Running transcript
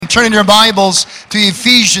Turning your Bibles to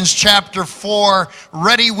Ephesians chapter 4.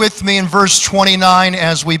 Ready with me in verse 29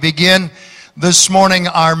 as we begin this morning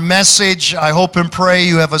our message. I hope and pray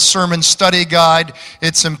you have a sermon study guide.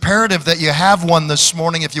 It's imperative that you have one this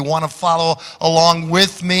morning if you want to follow along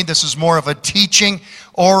with me. This is more of a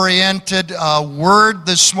teaching-oriented word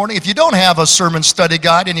this morning. If you don't have a sermon study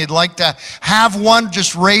guide and you'd like to have one,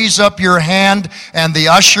 just raise up your hand and the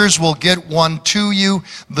ushers will get one to you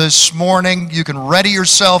this morning. You can ready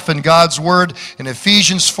yourself in God's Word in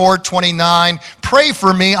Ephesians 4:29. Pray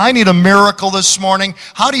for me. I need a miracle this morning.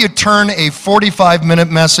 How do you turn a 45-minute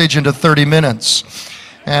message into 30 minutes?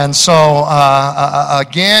 And so,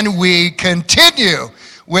 again, we continue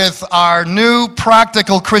with our new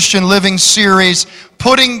Practical Christian Living series,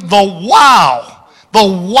 putting the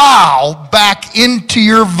wow back into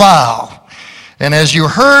your vow. And as you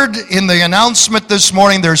heard in the announcement this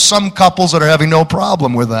morning, there's some couples that are having no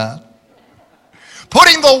problem with that.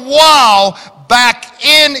 Putting the wow back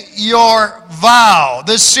in your vow.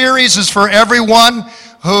 This series is for everyone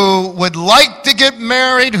who would like to get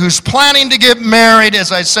married, who's planning to get married,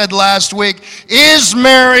 as I said last week, is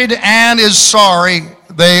married and is sorry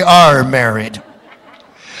they are married.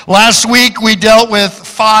 Last week we dealt with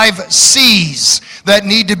 5 C's that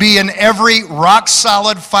need to be in every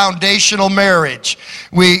rock-solid foundational marriage.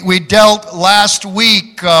 We dealt last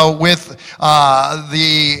week with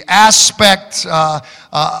the aspect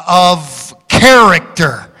of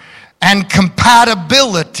character and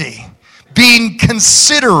compatibility, being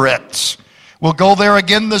considerate. We'll go there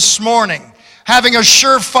again this morning. Having a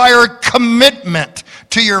surefire commitment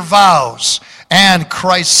to your vows and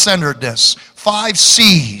Christ-centeredness. 5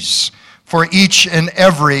 C's for each and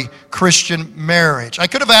every Christian marriage. I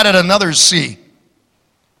could have added another C,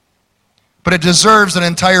 but it deserves an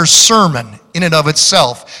entire sermon in and of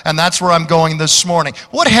itself, and that's where I'm going this morning.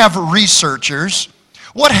 What have researchers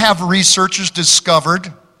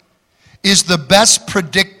discovered is the best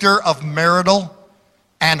predictor of marital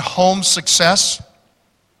and home success?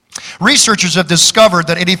 Researchers have discovered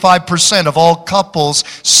that 85% of all couples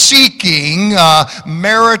seeking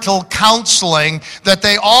marital counseling, that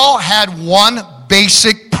they all had one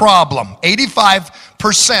basic problem.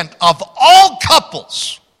 85% of all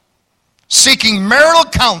couples seeking marital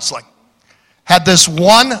counseling had this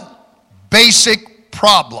one basic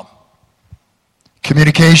problem: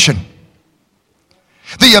 communication.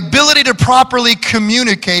 The ability to properly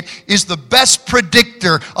communicate is the best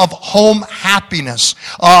predictor of home happiness.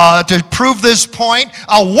 To prove this point,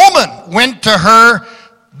 a woman went to her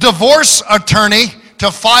divorce attorney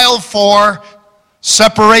to file for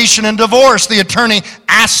separation and divorce. The attorney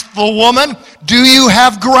asked the woman, "Do you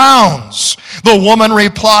have grounds?" The woman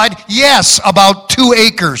replied, "Yes, about 2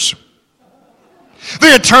 acres."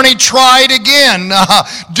 The attorney tried again,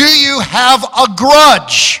 "Do you have a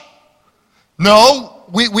grudge?" "No.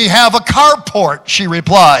 We have a carport," she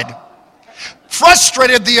replied.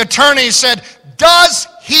 Frustrated, the attorney said, "Does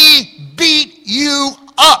he beat you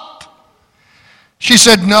up?" She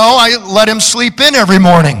said, "No, I let him sleep in every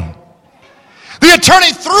morning." The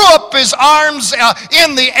attorney threw up his arms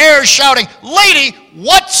in the air, shouting, "Lady,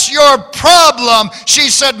 what's your problem?" She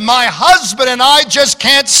said, "My husband and I just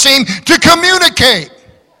can't seem to communicate."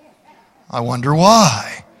 I wonder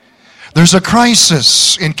why. There's a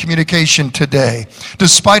crisis in communication today.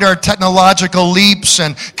 Despite our technological leaps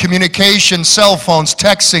and communication, cell phones,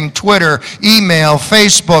 texting, Twitter, email,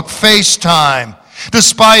 Facebook, FaceTime,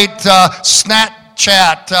 despite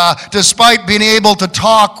Snapchat, despite being able to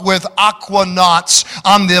talk with aquanauts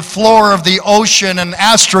on the floor of the ocean and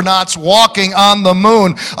astronauts walking on the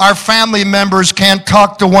moon, our family members can't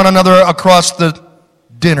talk to one another across the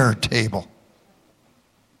dinner table.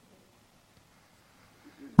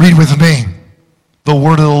 Read with me the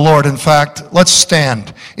word of the Lord. In fact, let's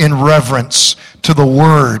stand in reverence to the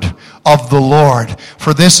word of the Lord.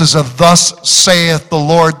 For this is a "Thus saith the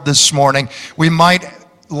Lord" this morning. We might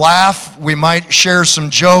laugh, we might share some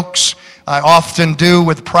jokes. I often do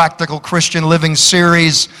with Practical Christian Living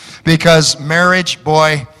series, because marriage,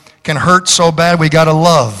 boy, can hurt so bad we got to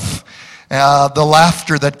love. The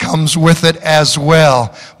laughter that comes with it as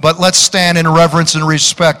well. But let's stand in reverence and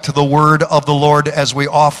respect to the word of the Lord as we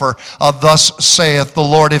offer a "Thus saith the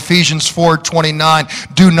Lord." Ephesians 4:29,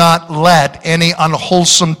 "Do not let any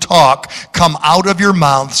unwholesome talk come out of your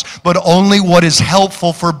mouths, but only what is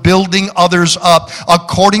helpful for building others up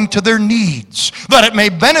according to their needs, that it may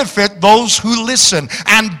benefit those who listen.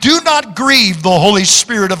 And do not grieve the Holy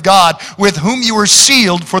Spirit of God, with whom you were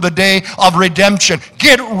sealed for the day of redemption."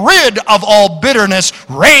 Get rid of all bitterness,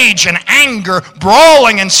 rage, and anger,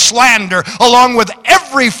 brawling and slander, along with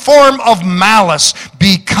every form of malice.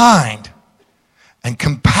 Be kind and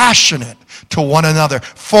compassionate to one another,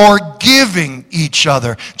 forgiving each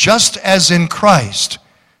other, just as in Christ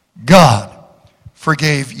God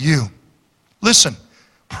forgave you. Listen,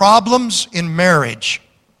 problems in marriage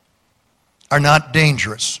are not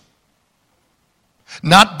dangerous.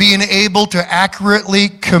 Not being able to accurately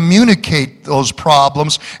communicate those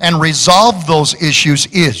problems and resolve those issues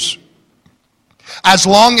is. As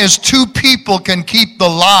long as two people can keep the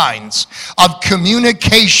lines of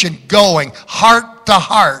communication going, heart to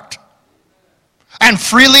heart, and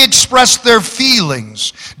freely express their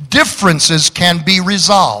feelings, differences can be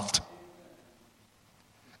resolved.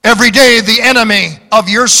 Every day the enemy of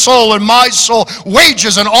your soul and my soul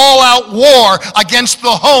wages an all-out war against the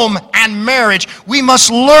home and marriage. We must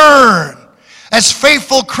learn as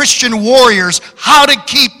faithful Christian warriors how to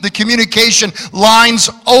keep the communication lines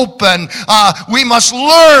open. We must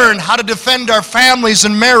learn how to defend our families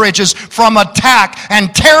and marriages from attack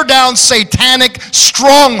and tear down satanic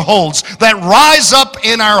strongholds that rise up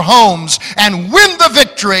in our homes and win the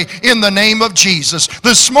victory in the name of Jesus.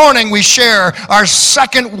 This morning we share our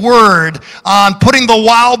second word on putting the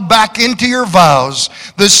wow back into your vows.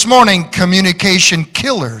 This morning, communication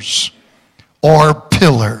killers or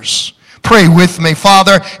pillars. Pray with me.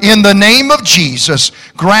 Father, in the name of Jesus,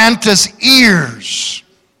 grant us ears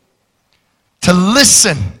to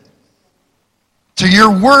listen to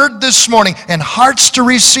your word this morning and hearts to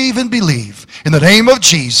receive and believe. In the name of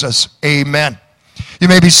Jesus, amen. You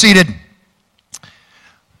may be seated.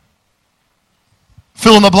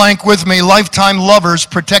 Fill in the blank with me. Lifetime lovers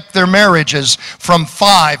protect their marriages from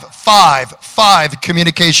five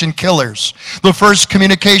communication killers. The first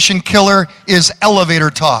communication killer is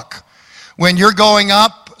elevator talk. When you're going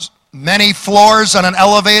up many floors on an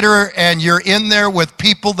elevator and you're in there with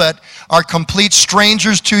people that are complete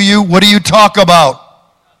strangers to you, what do you talk about?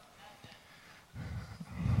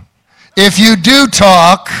 If you do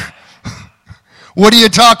talk, what do you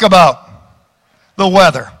talk about? The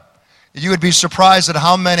weather. You would be surprised at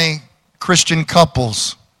how many Christian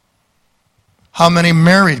couples, how many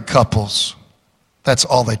married couples, that's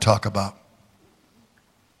all they talk about.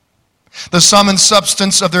 The sum and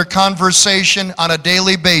substance of their conversation on a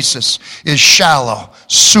daily basis is shallow,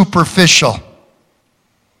 superficial.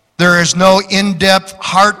 There is no in-depth,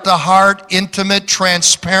 heart-to-heart, intimate,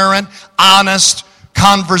 transparent, honest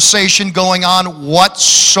conversation going on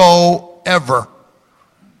whatsoever.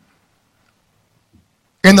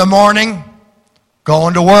 In the morning,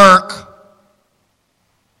 going to work.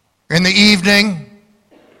 In the evening,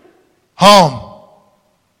 home.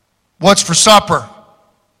 What's for supper?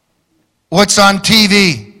 What's on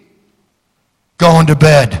TV? Going to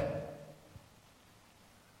bed.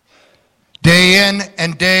 Day in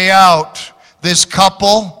and day out, this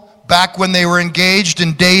couple, back when they were engaged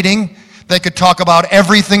and dating, they could talk about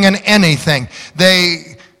everything and anything.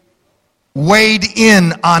 They weighed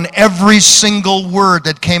in on every single word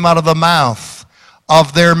that came out of the mouth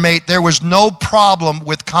of their mate. There was no problem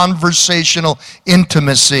with conversational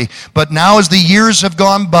intimacy. But now as the years have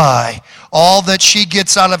gone by, all that she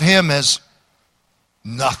gets out of him is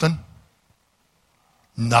nothing.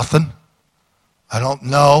 Nothing. I don't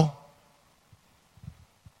know.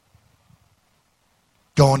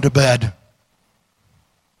 Going to bed.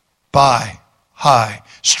 Bye. Hi.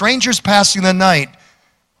 Strangers passing the night.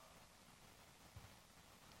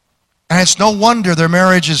 And it's no wonder their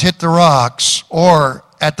marriage has hit the rocks, or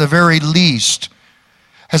at the very least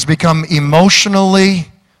has become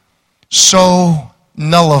emotionally so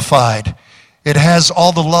nullified. It has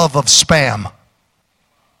all the love of spam.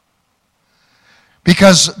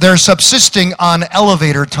 Because they're subsisting on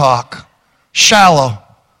elevator talk, shallow,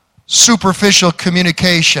 superficial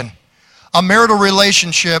communication, a marital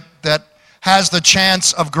relationship that has the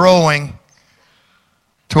chance of growing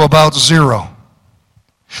to about zero.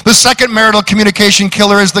 The second marital communication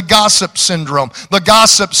killer is the gossip syndrome. The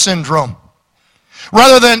gossip syndrome.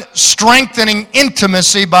 Rather than strengthening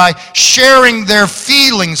intimacy by sharing their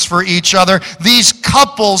feelings for each other, these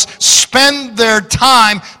couples spend their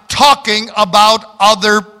time talking about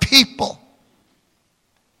other people.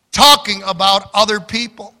 Talking about other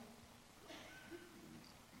people.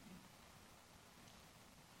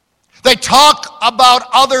 They talk about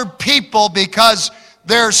other people because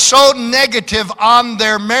they're so negative on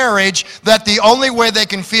their marriage that the only way they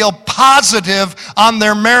can feel positive on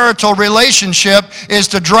their marital relationship is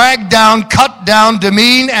to drag down, cut down,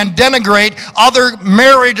 demean, and denigrate other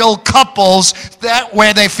marital couples. That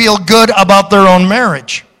way they feel good about their own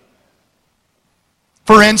marriage.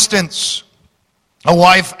 For instance, a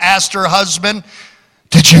wife asked her husband,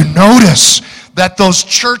 "Did you notice that those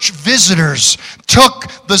church visitors took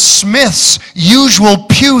the Smiths' usual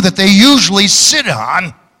pew that they usually sit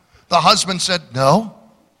on? The husband said, no,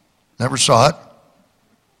 never saw it.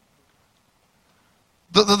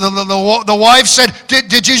 The wife said,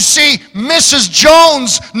 did you see Mrs.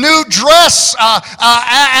 Jones' new dress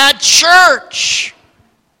at church?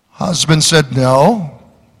 Husband said, no.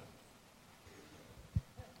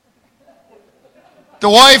 The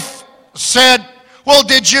wife said, well,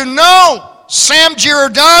 did you know Sam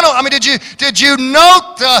Giordano? Did you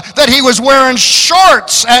note that he was wearing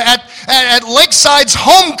shorts at Lakeside's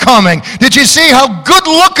homecoming? Did you see how good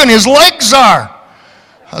looking his legs are?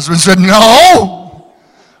 Husband said, no.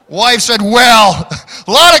 Wife said, well,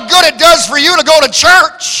 a lot of good it does for you to go to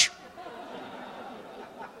church.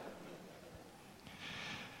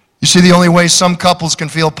 You see, the only way some couples can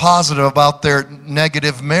feel positive about their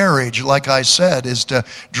negative marriage, like I said, is to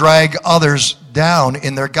drag others down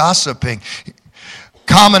in their gossiping.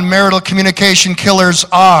 Common marital communication killers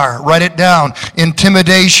are, write it down,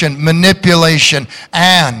 intimidation, manipulation,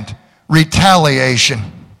 and retaliation.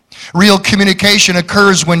 Real communication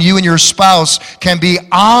occurs when you and your spouse can be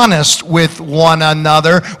honest with one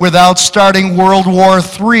another without starting World War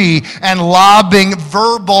III and lobbing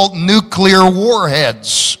verbal nuclear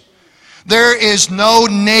warheads. There is no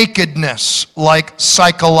nakedness like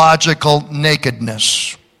psychological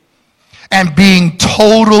nakedness. And being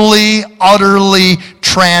totally, utterly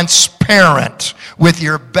transparent with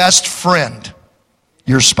your best friend,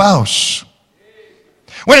 your spouse.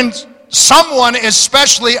 When someone,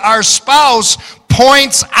 especially our spouse,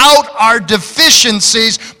 points out our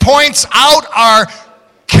deficiencies, points out our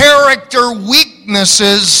character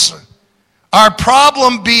weaknesses, our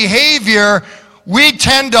problem behavior, we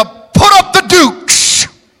tend to put up the dukes.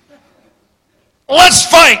 Let's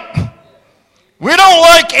fight. We don't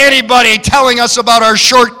like anybody telling us about our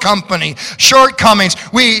shortcomings.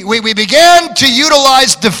 We began to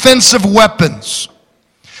utilize defensive weapons.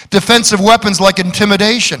 Defensive weapons like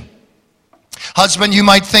intimidation. Husband, you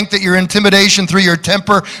might think that your intimidation through your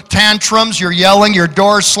temper tantrums, your yelling, your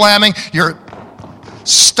door slamming, your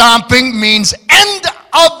stomping means end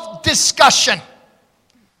of discussion.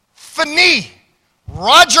 Fini.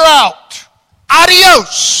 Roger out.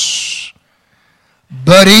 Adios.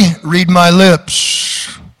 Buddy, read my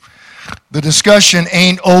lips. The discussion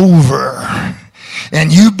ain't over.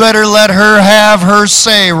 And you better let her have her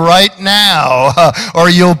say right now, or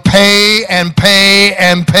you'll pay and pay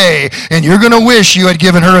and pay. And you're going to wish you had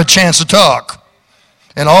given her a chance to talk.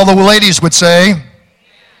 And all the ladies would say,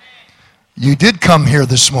 you did come here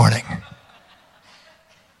this morning.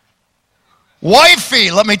 Wifey,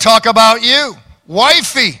 let me talk about you.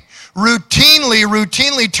 Wifey,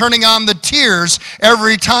 routinely turning on the tears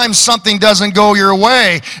every time something doesn't go your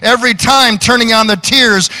way. Every time turning on the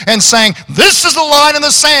tears and saying, this is the line in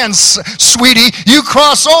the sand, sweetie. You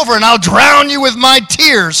cross over and I'll drown you with my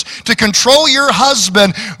tears. To control your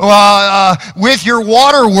husband with your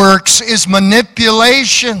waterworks is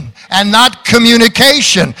manipulation and not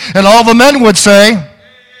communication. And all the men would say,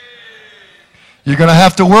 you're going to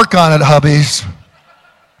have to work on it, hubbies.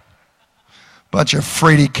 Bunch of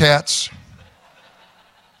fraidy cats.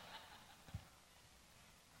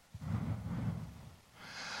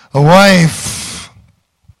 A wife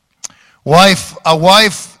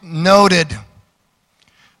noted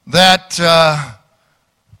that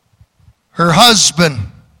her husband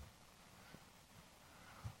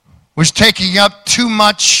was taking up too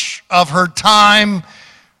much of her time,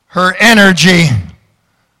 her energy,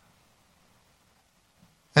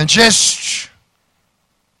 and just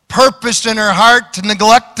purposed in her heart to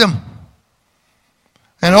neglect him.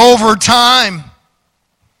 And over time,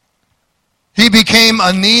 he became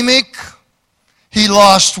anemic. He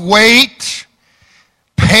lost weight,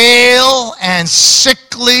 pale and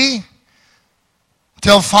sickly,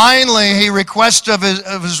 till finally he requested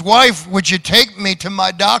of his wife, would you take me to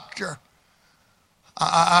my doctor?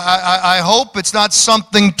 I hope it's not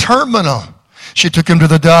something terminal. She took him to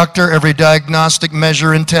the doctor. Every diagnostic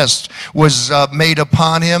measure and test was made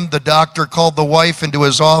upon him. The doctor called the wife into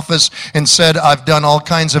his office and said, I've done all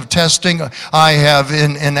kinds of testing. I have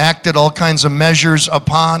enacted all kinds of measures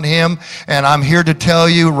upon him. And I'm here to tell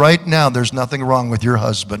you right now, there's nothing wrong with your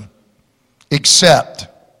husband. Except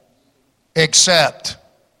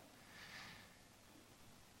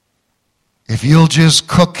if you'll just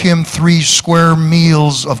cook him 3 square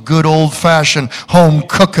meals of good old-fashioned home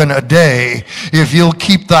cooking a day, if you'll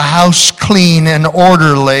keep the house clean and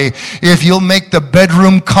orderly, if you'll make the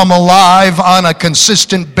bedroom come alive on a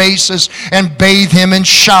consistent basis and bathe him and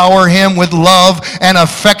shower him with love and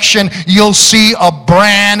affection, you'll see a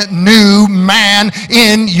brand new man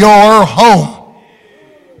in your home.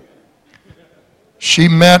 She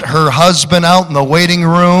met her husband out in the waiting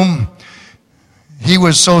room. He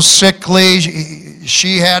was so sickly,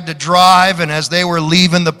 she had to drive, and as they were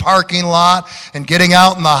leaving the parking lot and getting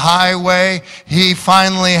out on the highway, he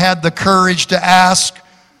finally had the courage to ask,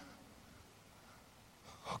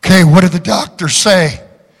 "Okay, what did the doctor say?"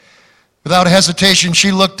 Without hesitation,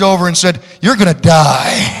 she looked over and said, "You're going to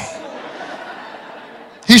die."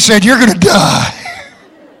 He said, "You're going to die."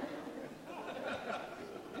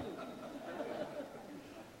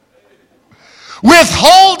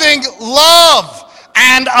 Withholding love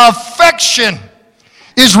and affection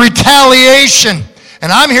is retaliation.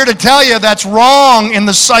 And I'm here to tell you that's wrong in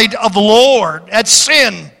the sight of the Lord. That's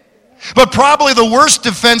sin. But probably the worst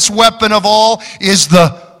defense weapon of all is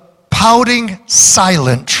the pouting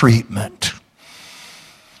silent treatment,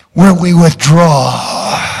 where we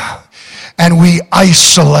withdraw and we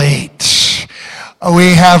isolate.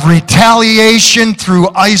 We have retaliation through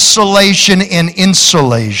isolation and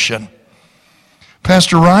insulation.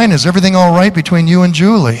 Pastor Ryan, is everything all right between you and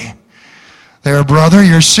Julie? There, brother,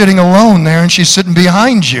 you're sitting alone there and she's sitting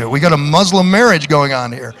behind you. We got a Muslim marriage going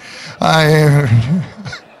on here. I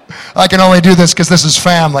can only do this because this is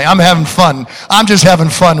family. I'm having fun. I'm just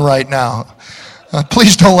having fun right now.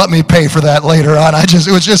 Please don't let me pay for that later on. I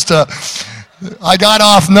got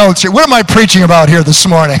off notes here. What am I preaching about here this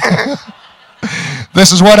morning?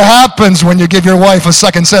 This is what happens when you give your wife a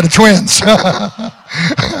second set of twins.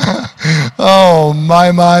 Oh,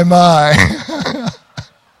 my.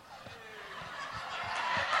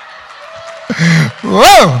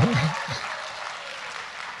 Whoa!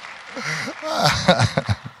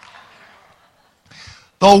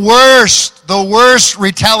 The worst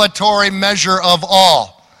retaliatory measure of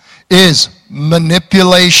all is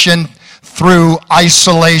manipulation through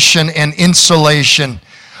isolation and insulation.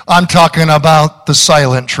 I'm talking about the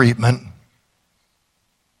silent treatment.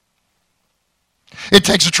 It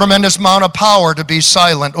takes a tremendous amount of power to be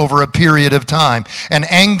silent over a period of time. And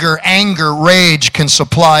anger, rage can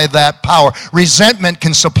supply that power. Resentment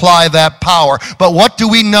can supply that power. But what do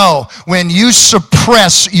we know? When you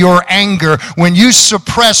suppress your anger, when you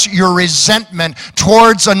suppress your resentment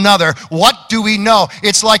towards another, what do we know?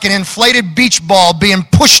 It's like an inflated beach ball being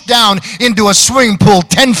pushed down into a swimming pool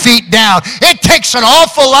 10 feet down. It takes an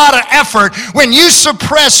awful lot of effort when you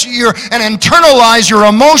suppress and internalize your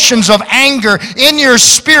emotions of anger in your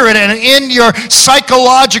spirit and in your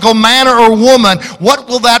psychological man or woman. What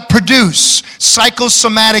will that produce?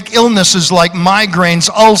 Psychosomatic illnesses like migraines,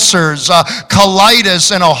 ulcers,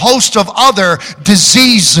 colitis, and a host of other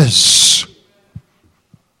diseases.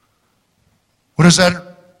 What does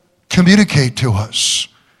that communicate to us?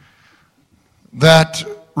 That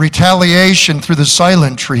retaliation through the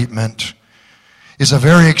silent treatment is a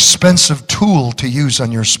very expensive tool to use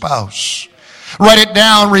on your spouse. Write it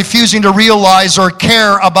down. Refusing to realize or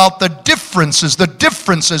care about the differences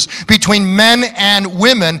between men and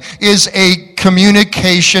women is a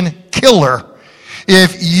communication killer.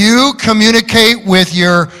 If you communicate with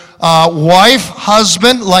your wife,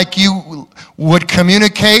 husband, like you would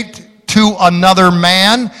communicate to another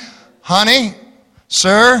man, honey,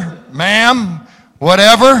 sir, ma'am,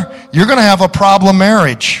 whatever, you're going to have a problem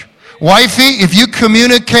marriage. Wifey, if you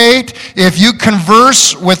communicate, if you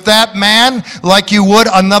converse with that man like you would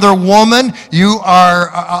another woman, you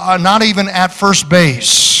are not even at first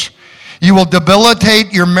base. You will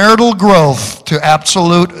debilitate your marital growth to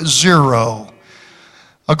absolute zero.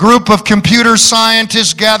 A group of computer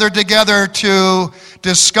scientists gathered together to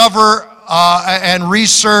discover and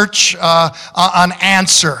research an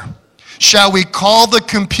answer. Shall we call the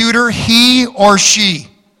computer he or she?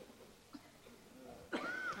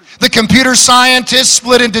 The computer scientists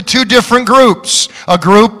split into two different groups. A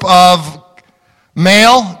group of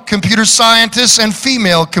male computer scientists and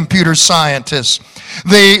female computer scientists.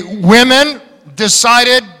 The women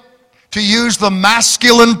decided to use the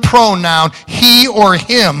masculine pronoun he or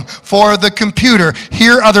him for the computer.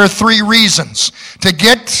 Here are their three reasons. To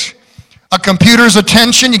get a computer's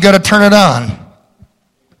attention, you got to turn it on.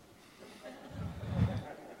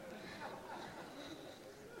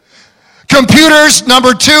 Computers,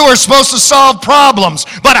 number two, are supposed to solve problems,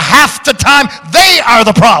 but half the time, they are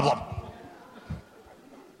the problem.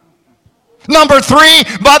 Number three,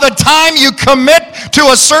 by the time you commit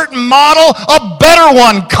to a certain model, a better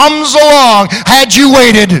one comes along had you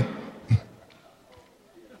waited.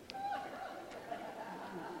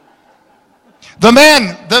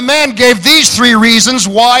 The men gave these three reasons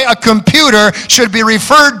why a computer should be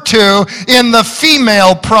referred to in the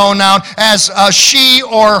female pronoun as she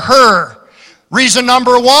or her. Reason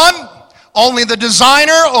number one, only the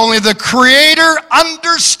designer, only the creator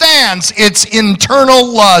understands its internal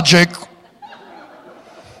logic.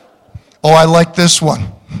 Oh, I like this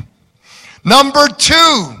one. Number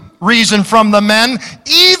 2 reason from the men,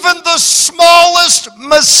 even the smallest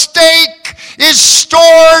mistake is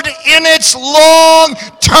stored in its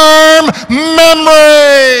long-term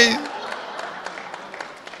memory.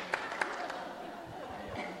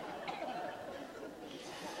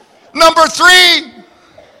 Number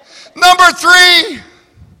three,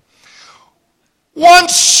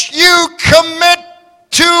 once you commit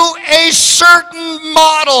to a certain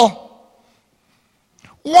model,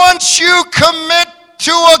 once you commit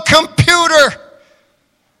to a computer,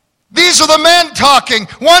 these are the men talking.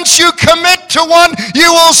 Once you commit to one, you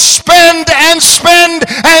will spend and spend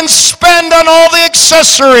and spend on all the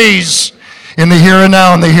accessories in the here and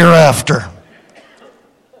now and the hereafter.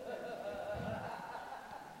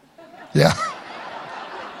 Yeah.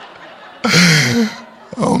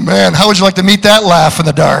 Oh man, how would you like to meet that laugh in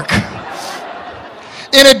the dark?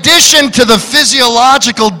 In addition to the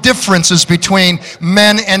physiological differences between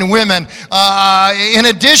men and women, in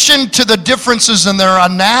addition to the differences in their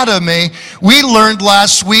anatomy, we learned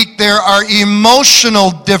last week there are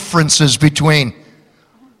emotional differences between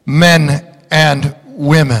men and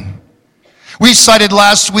women. We cited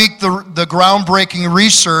last week the groundbreaking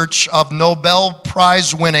research of Nobel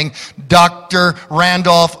Prize winning Dr.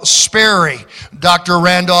 Randolph Sperry. Dr.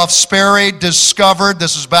 Randolph Sperry discovered,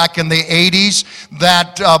 this is back in the 80s,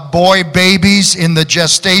 that boy babies in the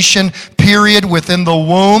gestation period within the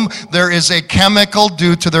womb, there is a chemical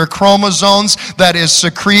due to their chromosomes that is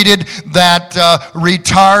secreted that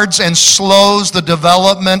retards and slows the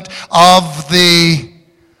development of the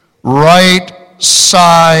right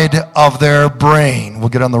side of their brain. We'll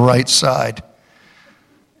get on the right side.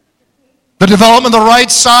 The development of the right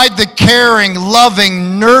side, the caring,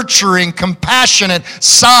 loving, nurturing, compassionate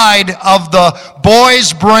side of the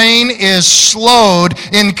boy's brain is slowed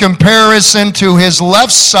in comparison to his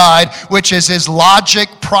left side, which is his logic,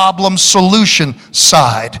 problem, solution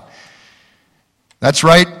side. That's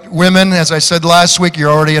right, women, as I said last week, you're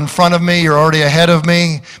already in front of me, you're already ahead of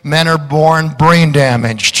me. Men are born brain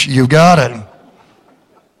damaged. You got it.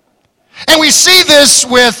 And we see this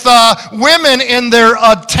with women in their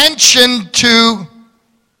attention to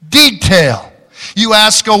detail. You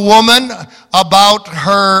ask a woman about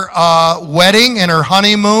her wedding and her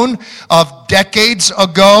honeymoon of decades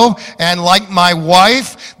ago, and like my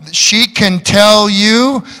wife, she can tell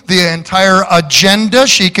you the entire agenda.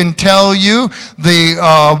 She can tell you the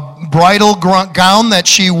bridal gown that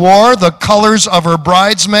she wore, the colors of her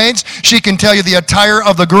bridesmaids. She can tell you the attire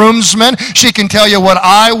of the groomsmen. She can tell you what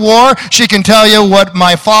I wore. She can tell you what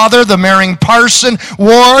my father, the marrying parson,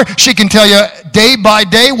 wore. She can tell you day by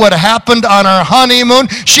day what happened on our honeymoon.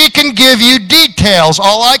 She can give you details.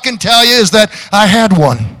 All I can tell you is that I had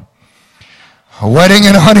one. A wedding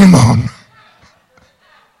and a honeymoon.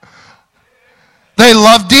 They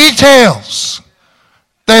love details.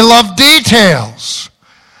 They love details.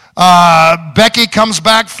 Becky comes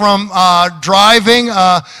back from driving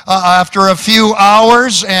after a few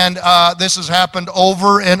hours, and this has happened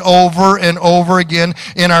over and over and over again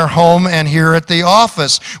in our home and here at the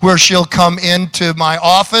office, where she'll come into my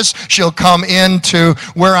office, she'll come into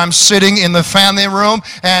where I'm sitting in the family room,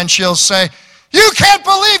 and she'll say, "You can't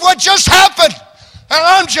believe what just happened." And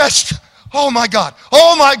I'm just, oh my God.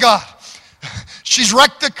 She's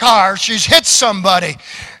wrecked the car, she's hit somebody.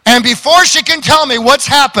 And before she can tell me what's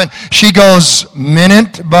happened, she goes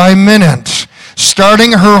minute by minute,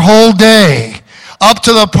 starting her whole day, up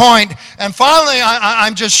to the point, and finally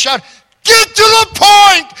I'm just shouting, "Get to the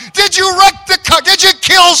point! Did you wreck the car? Did you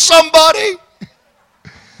kill somebody?"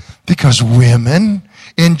 Because women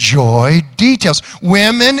enjoy details.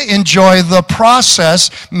 Women enjoy the process,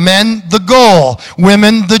 men the goal.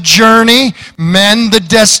 Women the journey, men the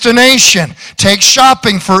destination. Take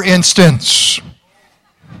shopping, for instance.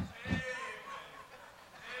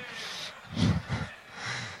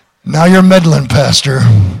 Now you're meddling, Pastor.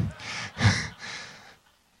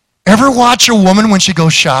 Ever watch a woman when she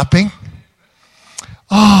goes shopping?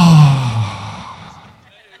 Oh.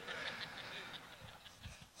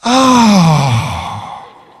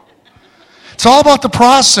 It's all about the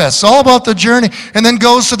process, all about the journey, and then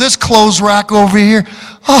goes to this clothes rack over here.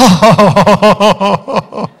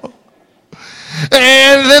 Oh.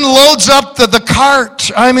 And then loads up the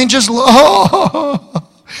cart. I mean, just, oh.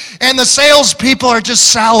 And the salespeople are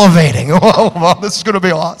just salivating. Oh, well, this is going to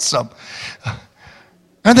be awesome.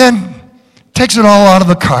 And then takes it all out of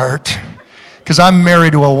the cart, because I'm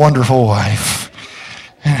married to a wonderful wife,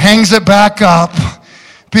 and hangs it back up,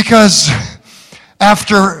 because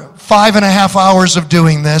after 5.5 hours of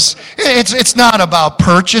doing this, it's not about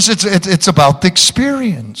purchase, it's about the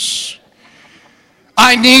experience.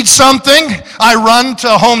 I need something. I run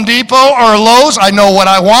to Home Depot or Lowe's. I know what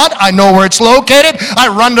I want. I know where it's located. I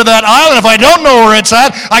run to that aisle, and if I don't know where it's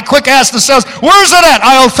at, I quick ask the sales, where's it at?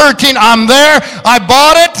 Aisle 13. I'm there. I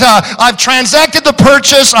bought it. I've transacted the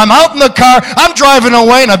purchase. I'm out in the car. I'm driving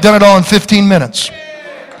away, and I've done it all in 15 minutes.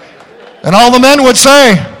 And all the men would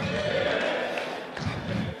say,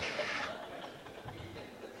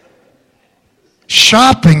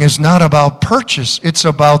 shopping is not about purchase, it's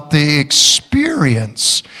about the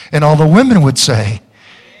experience. And all the women would say,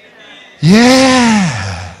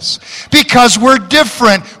 yes, because we're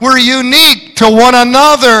different, we're unique to one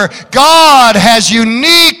another. God has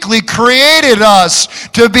uniquely created us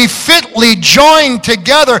to be fitly joined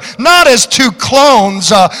together, not as two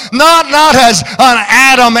clones, not as an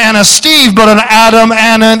Adam and a Steve, but an Adam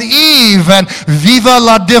and an Eve. And viva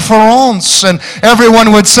la différence. And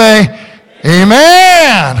everyone would say,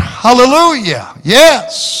 amen. Hallelujah.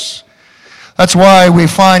 Yes. That's why we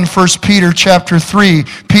find 1 Peter chapter 3.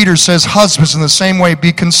 Peter says, husbands, in the same way,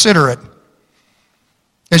 be considerate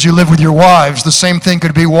as you live with your wives. The same thing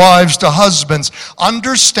could be wives to husbands.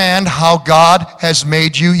 Understand how God has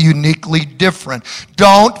made you uniquely different.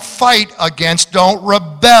 Don't fight against, don't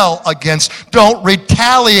rebel against, don't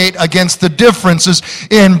retaliate against the differences.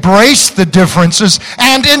 Embrace the differences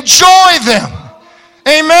and enjoy them.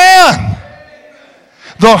 Amen.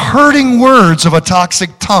 The hurting words of a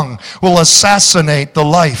toxic tongue will assassinate the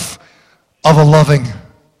life of a loving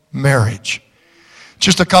marriage.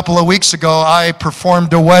 Just a couple of weeks ago, I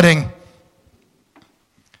performed a wedding.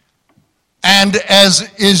 And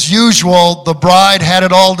as is usual, the bride had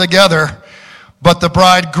it all together, but the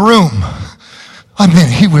bridegroom,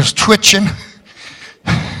 he was twitching.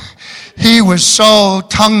 He was so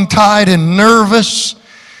tongue-tied and nervous.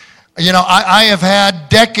 You know, I have had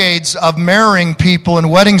decades of marrying people in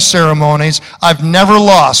wedding ceremonies. I've never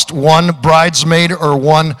lost one bridesmaid or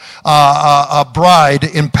one bride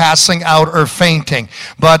in passing out or fainting.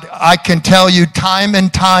 But I can tell you time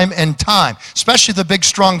and time and time, especially the big,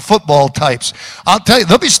 strong football types. I'll tell you,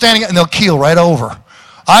 they'll be standing and they'll keel right over.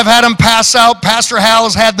 I've had them pass out. Pastor Hal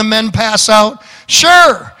has had the men pass out.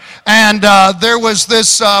 Sure. And there was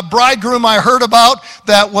this bridegroom I heard about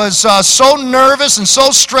that was so nervous and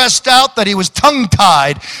so stressed out that he was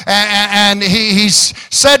tongue-tied. And he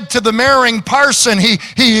said to the marrying parson,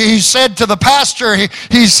 he said to the pastor,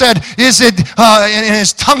 he said, is it, in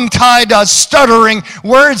his tongue-tied, stuttering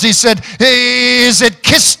words, he said, is it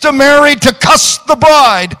kiss to marry to cuss the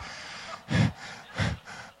bride?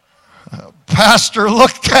 Pastor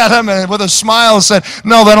looked at him and with a smile said,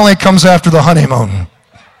 no, that only comes after the honeymoon.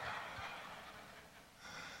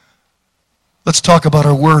 Let's talk about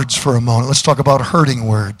our words for a moment. Let's talk about hurting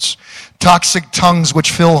words. Toxic tongues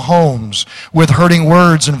which fill homes with hurting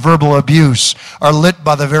words and verbal abuse are lit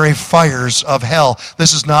by the very fires of hell.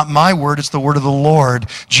 This is not my word, it's the word of the Lord.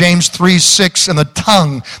 James 3:6, and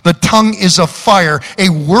the tongue is a fire, a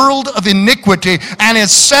world of iniquity, and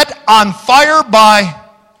is set on fire by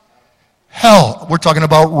hell. We're talking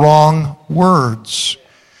about wrong words.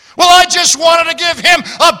 Well, I just wanted to give him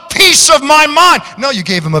a piece of my mind. No, you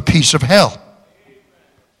gave him a piece of hell.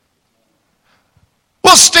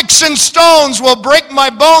 Well, sticks and stones will break my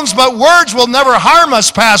bones, but words will never harm us,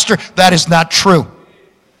 Pastor. That is not true.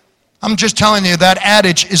 I'm just telling you, that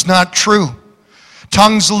adage is not true.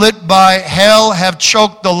 Tongues lit by hell have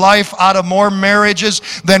choked the life out of more marriages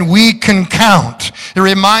than we can count. It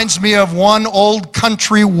reminds me of one old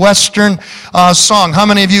country western song. How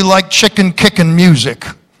many of you like chicken kicking music?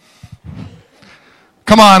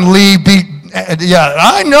 Come on, Lee, yeah,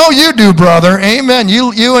 I know you do, brother. Amen.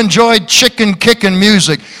 You enjoy chicken kicking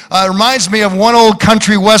music. It reminds me of one old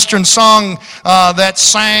country western song that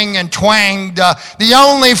sang and twanged. The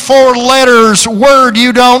only 4 letters word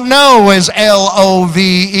you don't know is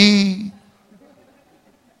L-O-V-E.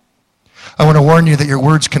 I want to warn you that your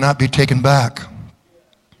words cannot be taken back.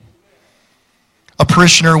 A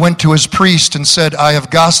parishioner went to his priest and said, I have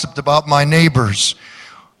gossiped about my neighbors.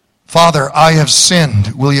 Father, I have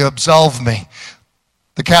sinned. Will you absolve me?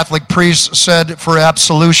 The Catholic priest said, for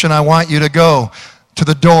absolution, I want you to go to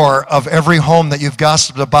the door of every home that you've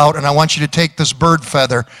gossiped about, and I want you to take this bird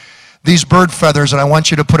feather, these bird feathers, and I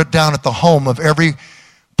want you to put it down at the home of every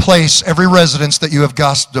place, every residence that you have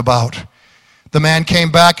gossiped about. The man came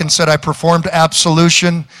back and said, I performed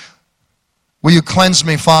absolution. Will you cleanse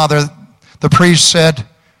me, Father? The priest said,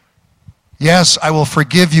 yes, I will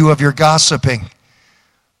forgive you of your gossiping.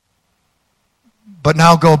 But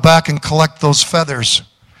now go back and collect those feathers.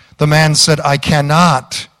 The man said, I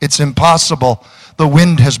cannot. It's impossible. The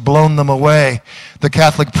wind has blown them away. The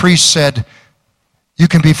Catholic priest said, you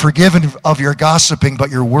can be forgiven of your gossiping,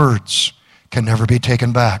 but your words can never be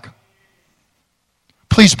taken back.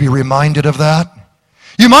 Please be reminded of that.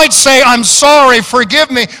 You might say, I'm sorry,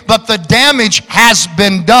 forgive me, but the damage has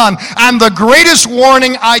been done. And the greatest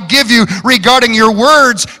warning I give you regarding your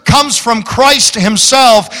words comes from Christ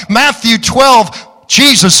himself. Matthew 12,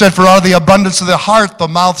 Jesus said, for out of the abundance of the heart, the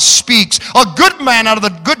mouth speaks. A good man out of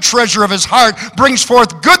the good treasure of his heart brings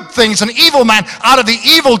forth good things. An evil man out of the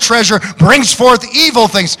evil treasure brings forth evil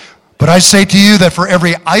things. But I say to you that for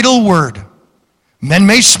every idle word men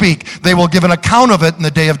may speak, they will give an account of it in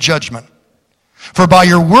the day of judgment. For by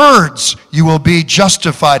your words you will be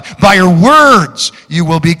justified. By your words you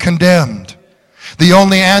will be condemned. The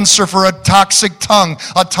only answer for a toxic tongue,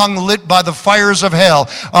 a tongue lit by the fires of hell,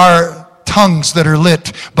 are tongues that are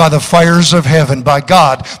lit by the fires of heaven, by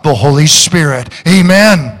God, the Holy Spirit.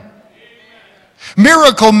 Amen.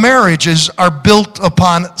 Miracle marriages are built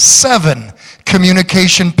upon 7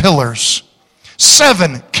 communication pillars.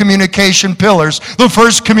 7 communication pillars. The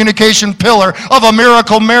first communication pillar of a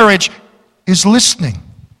miracle marriage is listening.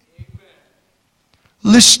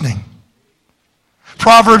 Listening.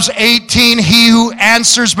 Proverbs 18, he who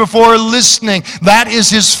answers before listening, that is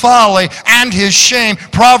his folly and his shame.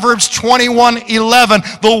 Proverbs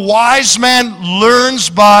 21:11, the wise man learns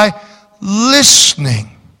by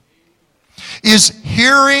listening. Is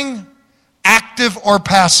hearing active or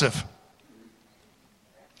passive?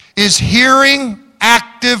 Is hearing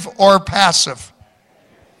active or passive?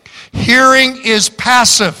 Hearing is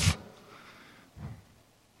passive.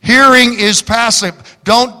 Hearing is passive.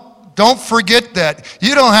 Don't forget that.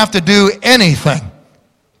 You don't have to do anything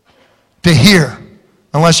to hear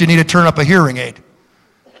unless you need to turn up a hearing aid.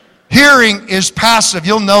 Hearing is passive.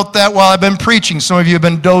 You'll note that while I've been preaching. Some of you have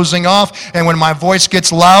been dozing off, and when my voice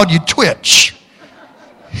gets loud, you twitch.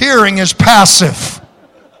 Hearing is passive.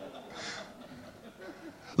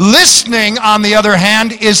 Listening, on the other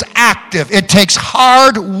hand, is active. It takes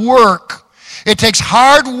hard work. It takes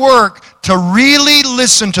hard work to really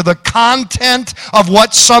listen to the content of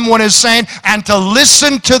what someone is saying and to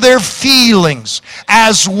listen to their feelings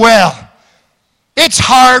as well. It's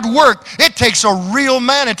hard work. It takes a real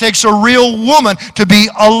man, it takes a real woman to be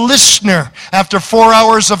a listener. After 4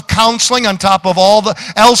 hours of counseling on top of all the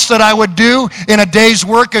else that I would do in a day's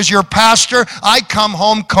work as your pastor, I come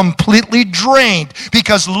home completely drained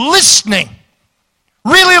because listening,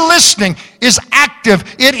 really listening, is active.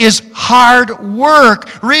 It is hard work.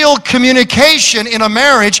 Real communication in a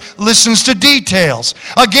marriage listens to details.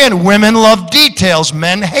 Again, women love details.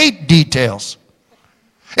 Men hate details.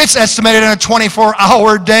 It's estimated in a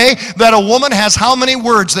 24-hour day that a woman has how many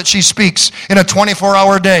words that she speaks in a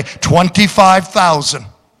 24-hour day? 25,000.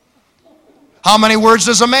 How many words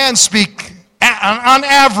does a man speak on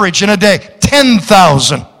average in a day?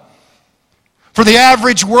 10,000. For the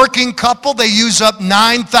average working couple, they use up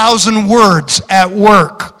 9,000 words at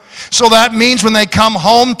work. So that means when they come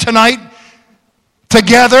home tonight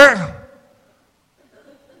together,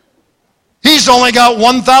 he's only got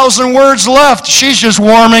 1,000 words left. She's just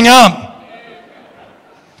warming up.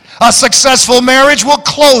 A successful marriage will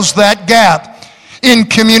close that gap in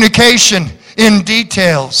communication, in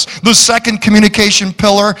details. The second communication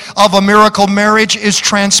pillar of a miracle marriage is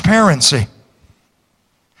transparency.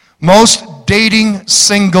 Most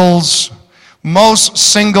singles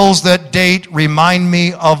that date remind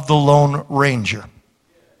me of the Lone Ranger.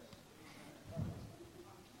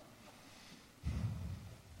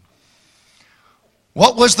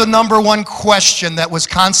 What was the number one question that was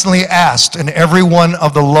constantly asked in every one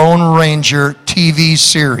of the Lone Ranger TV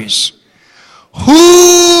series?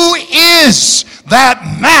 Who is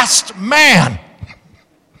that masked man?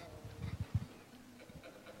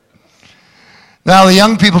 Now, the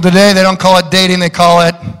young people today, they don't call it dating, they call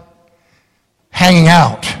it hanging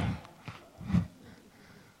out.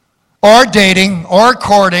 Or dating, or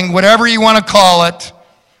courting, whatever you want to call it.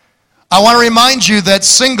 I want to remind you that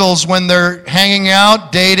singles, when they're hanging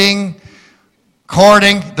out, dating,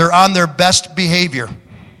 courting, they're on their best behavior.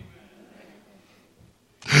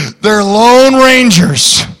 They're Lone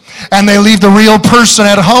Rangers, and they leave the real person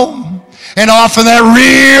at home. And often that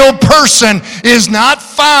real person is not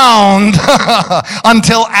found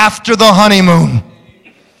until after the honeymoon.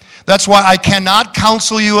 That's why I cannot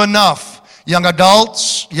counsel you enough. Young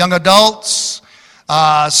adults,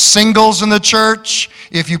 singles in the church,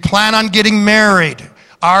 if you plan on getting married,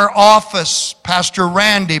 Our office, Pastor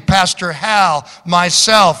Randy, Pastor Hal,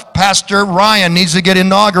 myself, Pastor Ryan needs to get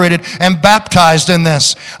inaugurated and baptized in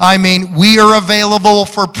this. I mean, we are available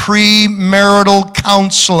for premarital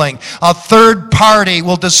counseling. A third party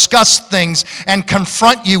will discuss things and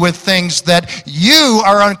confront you with things that you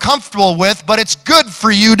are uncomfortable with, but it's good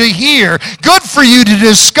for you to hear, good for you to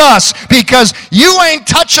discuss, because you ain't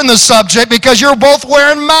touching the subject because you're both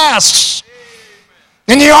wearing masks.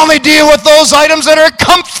 And you only deal with those items that are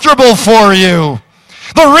comfortable for you.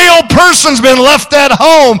 The real person's been left at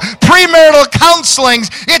home. Premarital counseling,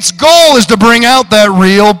 its goal is to bring out that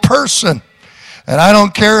real person. And I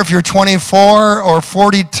don't care if you're 24 or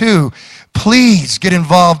 42. Please get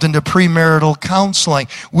involved into premarital counseling.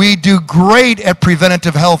 We do great at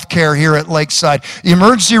preventative health care here at Lakeside.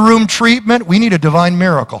 Emergency room treatment, we need a divine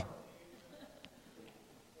miracle.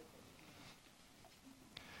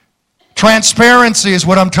 Transparency is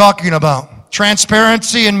what I'm talking about.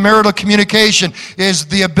 Transparency in marital communication is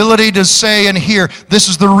the ability to say and hear, this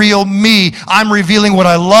is the real me. I'm revealing what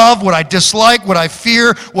I love, what I dislike, what I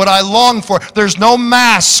fear, what I long for. There's no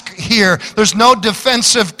mask here. There's no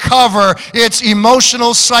defensive cover. It's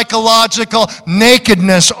emotional, psychological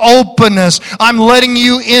nakedness, openness. I'm letting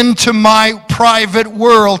you into my private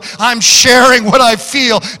world. I'm sharing what I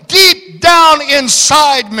feel deep down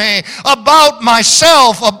inside me about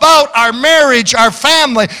myself, about our marriage, our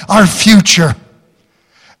family, our future.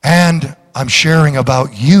 And I'm sharing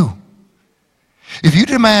about you. If you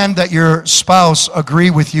demand that your spouse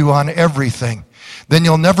agree with you on everything, then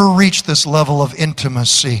you'll never reach this level of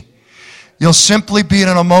intimacy. You'll simply be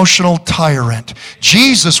an emotional tyrant.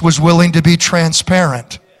 Jesus was willing to be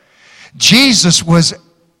transparent. Jesus was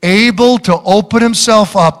able to open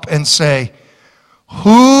himself up and say,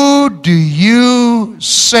 who do you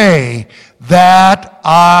say that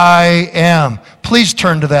I am? Please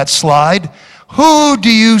turn to that slide. Who do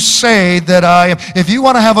you say that I am? If you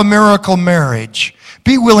want to have a miracle marriage,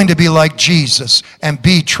 be willing to be like Jesus and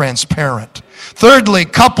be transparent. Thirdly,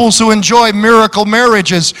 couples who enjoy miracle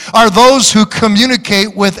marriages are those who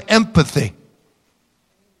communicate with empathy.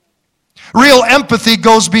 Real empathy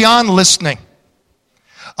goes beyond listening.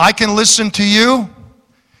 I can listen to you,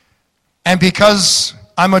 and because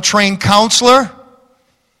I'm a trained counselor,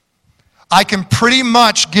 I can pretty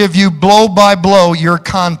much give you blow by blow your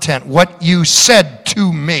content, what you said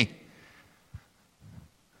to me.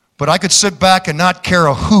 But I could sit back and not care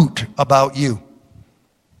a hoot about you.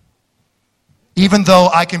 Even though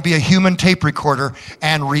I can be a human tape recorder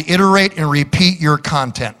and reiterate and repeat your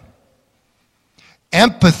content.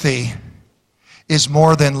 Empathy is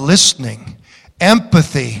more than listening.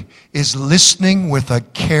 Empathy is listening with a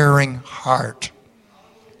caring heart.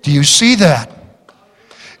 Do you see that?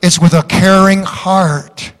 It's with a caring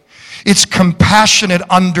heart. It's compassionate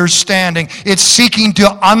understanding. It's seeking to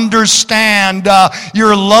understand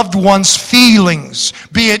your loved one's feelings,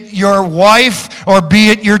 be it your wife or be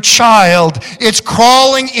it your child. It's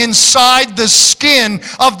crawling inside the skin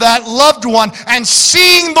of that loved one and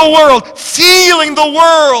seeing the world, feeling the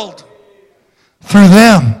world through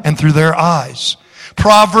them and through their eyes.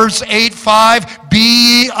 Proverbs 8:5,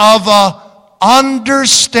 be of a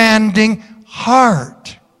understanding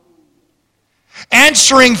heart.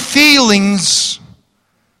 Answering feelings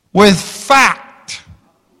with fact.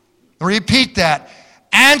 Repeat that.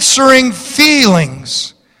 Answering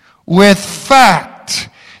feelings with fact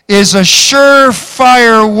is a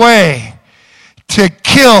surefire way to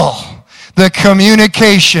kill the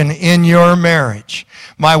communication in your marriage.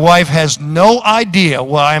 My wife has no idea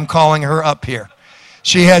why I'm calling her up here.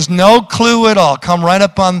 She has no clue at all. Come right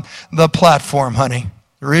up on the platform, honey.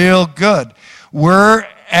 Real good. We're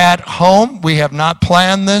at home. We have not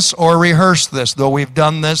planned this or rehearsed this, though we've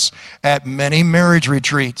done this at many marriage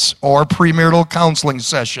retreats or premarital counseling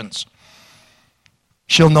sessions.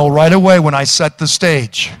 She'll know right away when I set the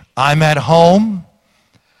stage. I'm at home.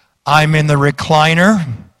 I'm in the recliner.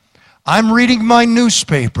 I'm reading my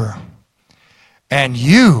newspaper. And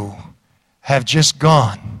you have just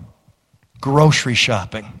gone grocery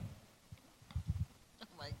shopping. Oh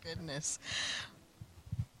my goodness.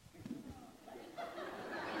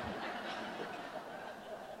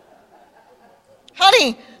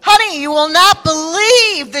 Honey, you will not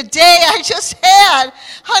believe the day I just had.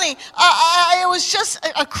 Honey, it was just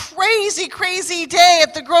a crazy, crazy day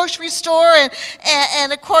at the grocery store.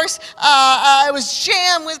 And of course, I was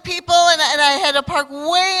jammed with people, and I had to park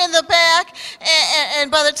way in the back.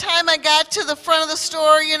 and by the time I got to the front of the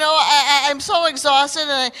store, you know, I'm so exhausted,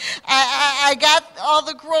 and I got all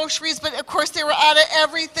the groceries, but of course they were out of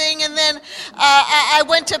everything, and then I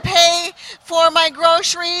went to pay for my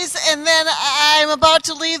groceries, and then I'm about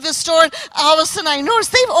to leave the store, and all of a sudden I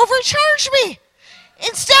noticed they've overcharged me.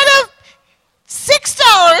 Instead of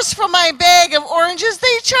 $6 for my bag of oranges,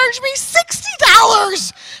 they charged me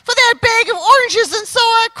 $60 for that bag of oranges. And so,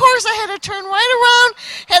 of course, I had to turn right around,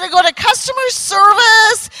 had to go to customer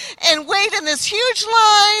service and wait in this huge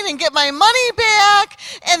line and get my money back.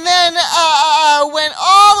 And then went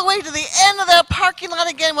all the way to the end of that parking lot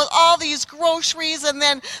again with all these groceries. And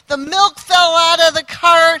then the milk fell out of the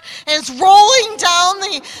cart and it's rolling down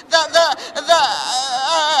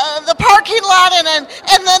the parking lot. And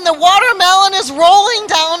then the watermelon is rolling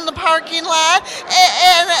down the parking lot,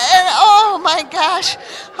 and oh my gosh,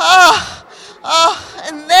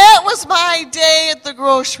 and that was my day at the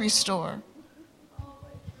grocery store.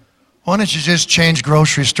 Why don't you just change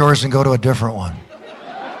grocery stores and go to a different one?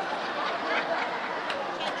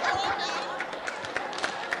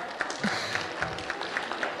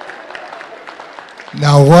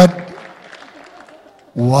 Now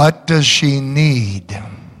what does she need?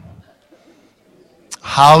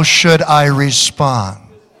 How should I respond?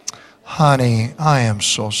 Honey, I am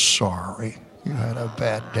so sorry. You had a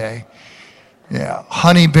bad day. Yeah,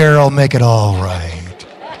 Honey Bear will make it all right.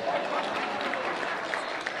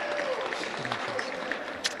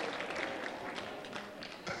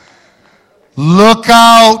 Look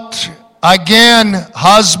out. Again,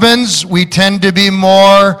 husbands, we tend to be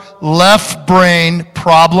more left brain,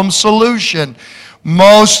 problem solution.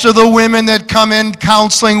 Most of the women that come in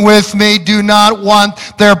counseling with me do not want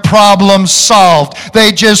their problems solved.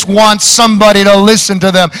 They just want somebody to listen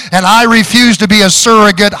to them. And I refuse to be a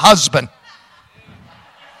surrogate husband.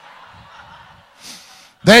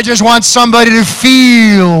 They just want somebody to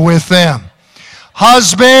feel with them.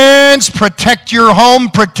 Husbands, protect your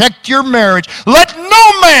home, protect your marriage. Let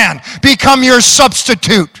no man become your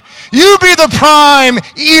substitute. You be the prime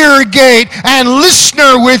ear gate and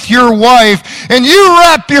listener with your wife, and you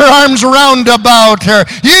wrap your arms around about her.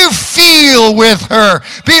 You feel with her.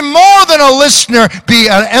 Be more than a listener. Be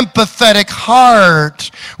an empathetic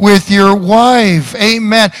heart with your wife.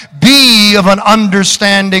 Amen. Be of an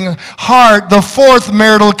understanding heart. The fourth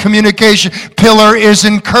marital communication pillar is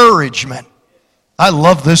encouragement. I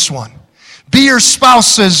love this one. Be your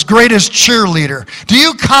spouse's greatest cheerleader. Do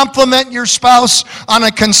you compliment your spouse on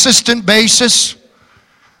a consistent basis?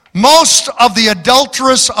 Most of the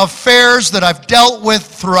adulterous affairs that I've dealt with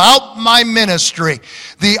throughout my ministry,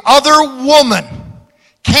 the other woman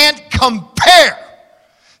can't compare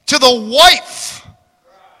to the wife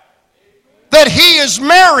that he is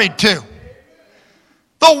married to.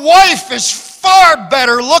 The wife is far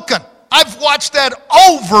better looking. I've watched that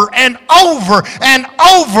over and over and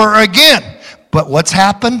over again. But what's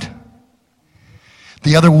happened?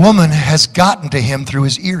 The other woman has gotten to him through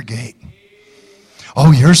his ear gate.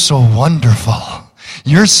 Oh, you're so wonderful.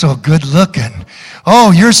 You're so good looking.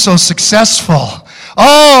 Oh, you're so successful.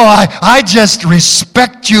 Oh, I just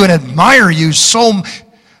respect you and admire you so.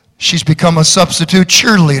 She's become a substitute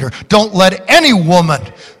cheerleader. Don't let any woman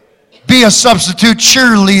be a substitute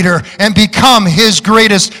cheerleader and become his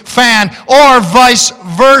greatest fan, or vice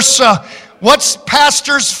versa. What's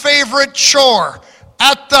pastor's favorite chore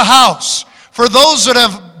at the house? For those that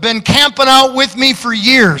have been camping out with me for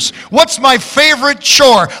years, what's my favorite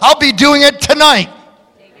chore? I'll be doing it tonight.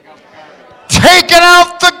 Taking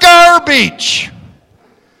out the garbage.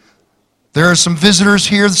 There are some visitors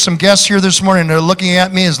here, some guests here this morning. They're looking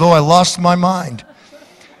at me as though I lost my mind.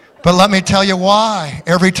 But let me tell you why.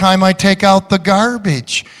 Every time I take out the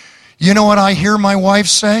garbage, you know what I hear my wife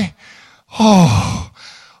say? Oh,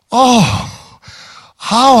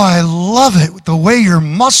 how I love it, the way your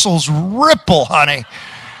muscles ripple, honey,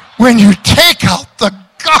 when you take out the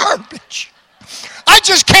garbage. I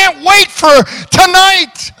just can't wait for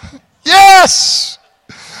tonight. Yes.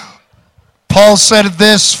 Paul said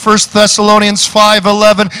this, 1 Thessalonians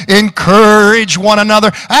 5:11, encourage one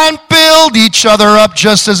another and build each other up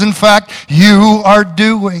just as in fact you are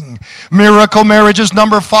doing. Miracle marriages,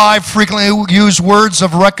 number 5, frequently use words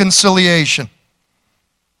of reconciliation.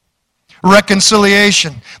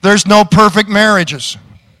 Reconciliation. There's no perfect marriages.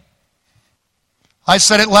 I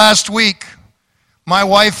said it last week. My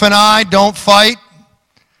wife and I don't fight.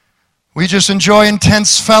 We just enjoy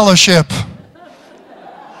intense fellowship.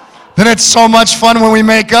 Then it's so much fun when we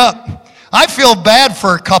make up. I feel bad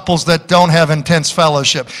for couples that don't have intense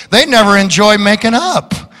fellowship. They never enjoy making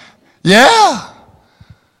up. Yeah.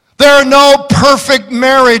 There are no perfect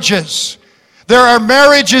marriages. There are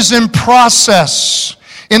marriages in process,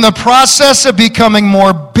 in the process of becoming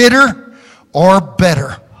more bitter or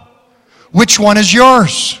better. Which one is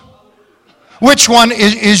yours? Which one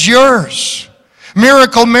is yours?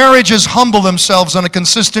 Miracle marriages humble themselves on a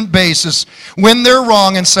consistent basis when they're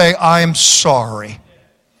wrong and say, I'm sorry.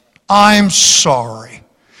 I'm sorry.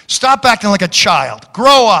 Stop acting like a child.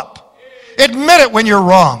 Grow up. Admit it when you're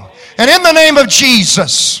wrong. And in the name of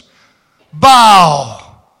Jesus, bow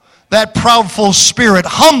that proudful spirit,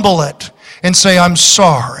 humble it, and say, I'm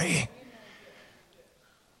sorry.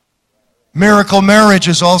 Miracle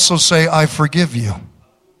marriages also say, I forgive you.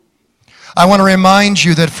 I want to remind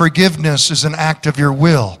you that forgiveness is an act of your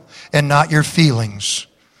will and not your feelings.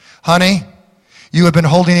 Honey, you have been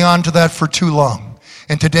holding on to that for too long,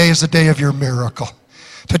 and today is the day of your miracle.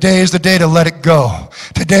 Today is the day to let it go.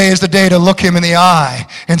 Today is the day to look him in the eye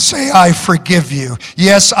and say, I forgive you.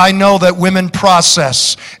 Yes, I know that women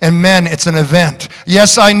process, and men, it's an event.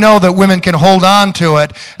 Yes, I know that women can hold on to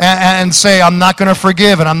it and say, I'm not going to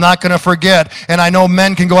forgive and I'm not going to forget. And I know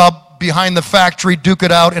men can go out behind the factory, duke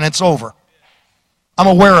it out, and it's over. I'm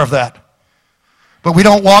aware of that. But we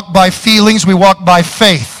don't walk by feelings, we walk by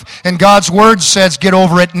faith. And God's word says, get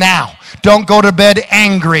over it now. Don't go to bed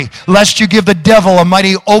angry, lest you give the devil a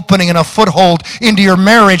mighty opening and a foothold into your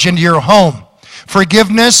marriage, into your home.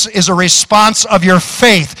 Forgiveness is a response of your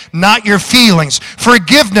faith, not your feelings.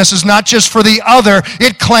 Forgiveness is not just for the other,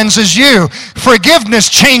 it cleanses you. Forgiveness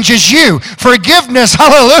changes you. Forgiveness,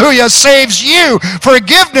 hallelujah, saves you.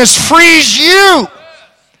 Forgiveness frees you.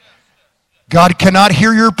 God cannot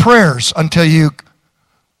hear your prayers until you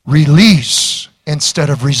release instead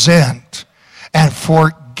of resent and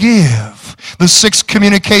forgive. The sixth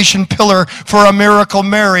communication pillar for a miracle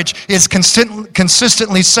marriage is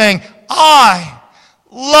consistently saying, I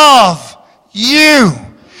love you,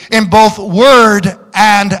 in both word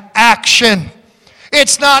and action.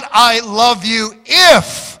 It's not I love you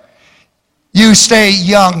if you stay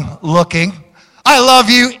young looking. I love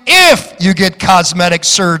you if you get cosmetic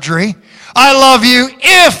surgery. I love you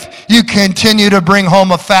if you continue to bring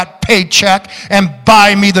home a fat paycheck and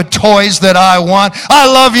buy me the toys that I want. I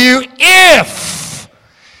love you if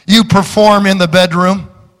you perform in the bedroom.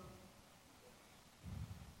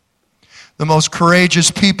 The most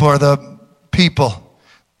courageous people are the people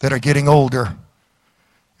that are getting older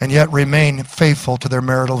and yet remain faithful to their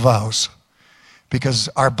marital vows, because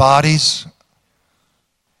our bodies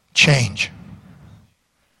change.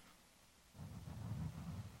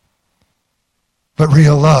 But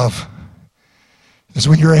real love is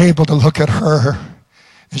when you're able to look at her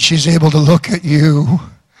and she's able to look at you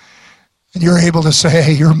and you're able to say,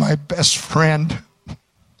 hey, you're my best friend.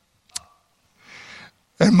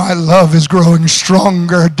 And my love is growing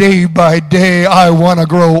stronger day by day. I want to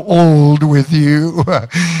grow old with you.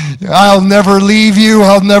 I'll never leave you.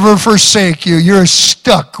 I'll never forsake you. You're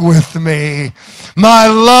stuck with me. My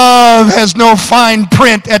love has no fine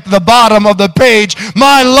print at the bottom of the page.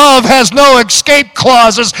 My love has no escape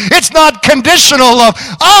clauses. It's not conditional love.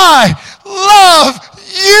 I love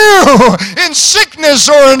you in sickness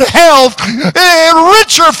or in health, in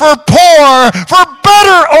rich or for poor, for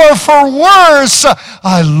better or for worse.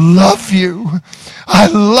 I love you. I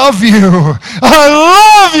love you.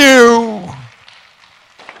 I love you.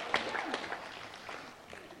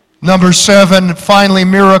 Number 7, finally,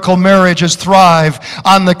 miracle marriages thrive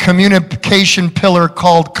on the communication pillar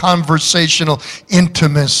called conversational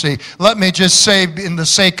intimacy. Let me just say, in the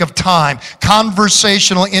sake of time,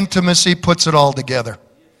 conversational intimacy puts it all together.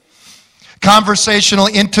 Conversational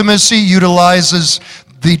intimacy utilizes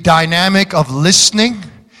the dynamic of listening,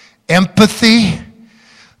 empathy,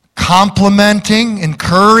 complimenting,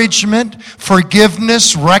 encouragement,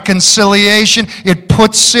 forgiveness, reconciliation. It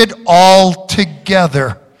puts it all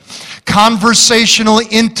together. Conversational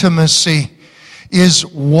intimacy is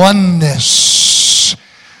oneness,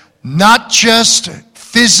 not just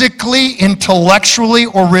physically, intellectually,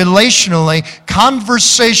 or relationally.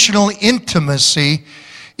 Conversational intimacy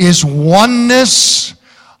is oneness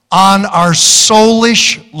on our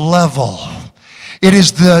soulish level.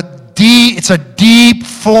 It's a deep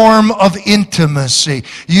form of intimacy.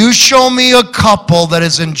 You show me a couple that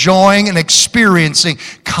is enjoying and experiencing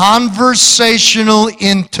conversational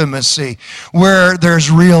intimacy, where there's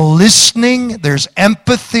real listening, there's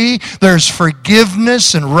empathy, there's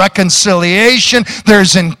forgiveness and reconciliation,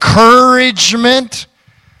 there's encouragement,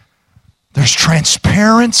 there's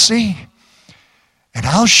transparency. And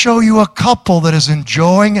I'll show you a couple that is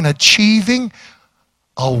enjoying and achieving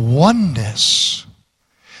a oneness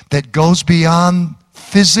that goes beyond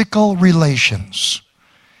physical relations.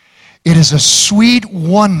 It is a sweet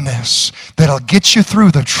oneness that'll get you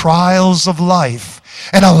through the trials of life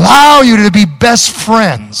and allow you to be best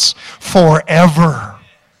friends forever.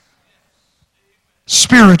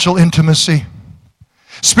 Spiritual intimacy.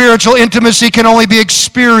 Spiritual intimacy can only be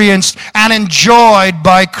experienced and enjoyed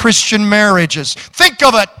by Christian marriages. Think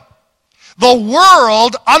of it. The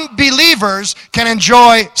world, unbelievers, can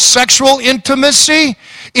enjoy sexual intimacy,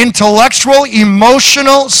 intellectual,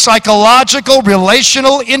 emotional, psychological,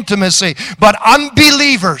 relational intimacy. But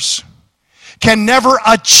unbelievers can never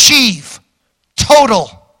achieve total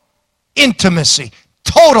intimacy,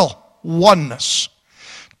 total oneness.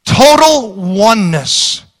 Total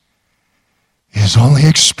oneness is only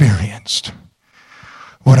experienced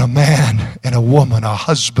when a man and a woman, a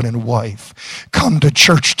husband and wife, come to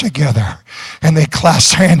church together and they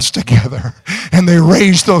clasp hands together and they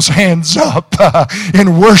raise those hands up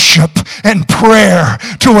in worship and prayer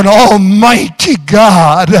to an almighty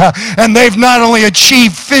God. And they've not only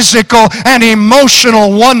achieved physical and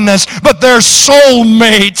emotional oneness, but they're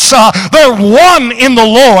soulmates. They're one in the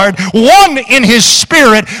Lord, one in His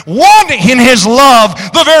Spirit, one in His love.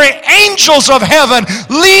 The very angels of heaven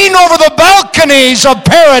lean over the balconies of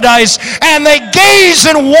paradise and they gaze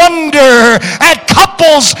in wonder at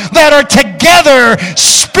couples that are together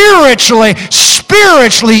spiritually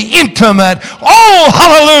intimate. Oh,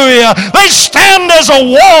 hallelujah. They stand as a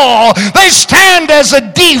wall. They stand as a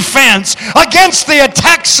defense against the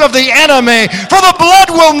attacks of the enemy. For the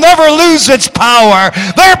blood will never lose its power.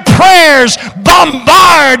 Their prayers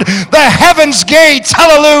bombard the heavens gates.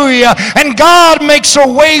 Hallelujah. And God makes a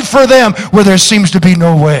way for them where there seems to be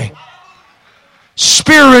no way.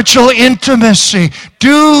 Spiritual intimacy.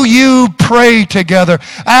 Do you pray together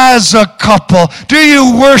as a couple? Do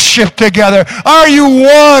you worship together? Are you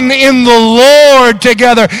one in the Lord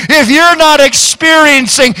together? If you're not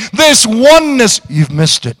experiencing this oneness, you've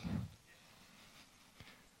missed it.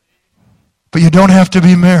 But you don't have to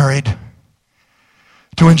be married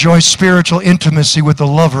to enjoy spiritual intimacy with the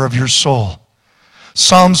lover of your soul.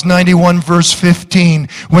 Psalms 91 verse 15,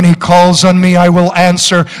 when he calls on me, I will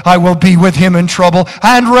answer. I will be with him in trouble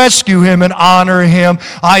and rescue him and honor him.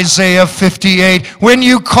 Isaiah 58, when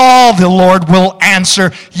you call, the Lord will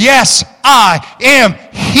answer. Yes, I am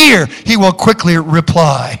here. He will quickly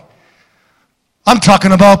reply. I'm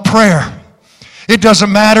talking about prayer. It doesn't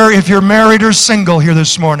matter if you're married or single here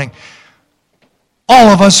this morning. All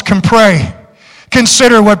of us can pray.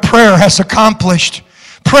 Consider what prayer has accomplished.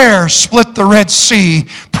 Prayer split the Red Sea.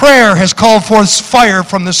 Prayer has called forth fire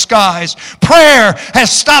from the skies. Prayer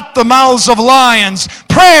has stopped the mouths of lions.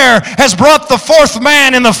 Prayer has brought the fourth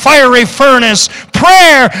man in the fiery furnace.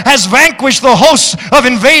 Prayer has vanquished the hosts of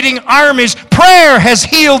invading armies. Prayer has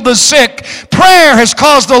healed the sick. Prayer has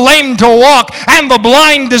caused the lame to walk and the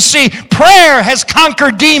blind to see. Prayer has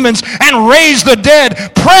conquered demons and raised the dead.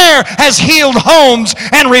 Prayer has healed homes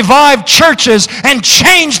and revived churches and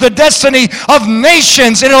changed the destiny of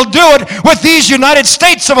nations. It'll do it with these United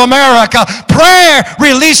States of America. Prayer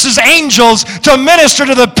releases angels to minister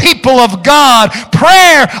to the people of God.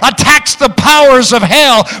 Prayer attacks the powers of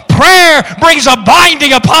hell. Prayer brings a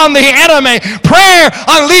binding upon the enemy. Prayer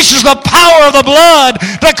unleashes the power of the blood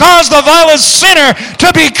to cause the vilest sinner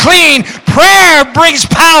to be clean. Prayer brings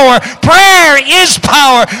power. Prayer is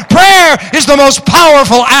power. Prayer is the most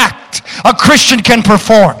powerful act a Christian can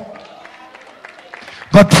perform.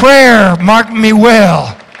 But prayer, mark me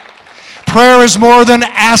well, prayer is more than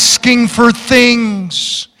asking for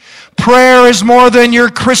things. Prayer is more than your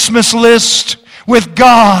Christmas list with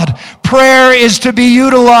God. Prayer is to be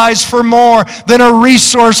utilized for more than a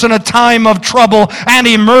resource in a time of trouble and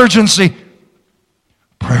emergency.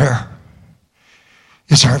 Prayer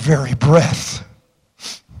is our very breath.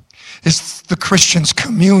 It's the Christian's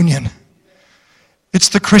communion. It's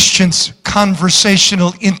the Christian's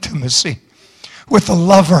conversational intimacy with the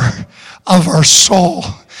lover of our soul,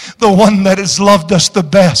 the one that has loved us the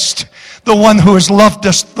best, the one who has loved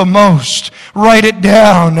us the most. Write it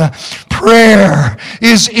down. Prayer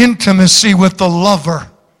is intimacy with the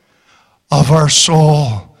lover of our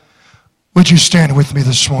soul. Would you stand with me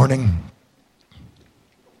this morning?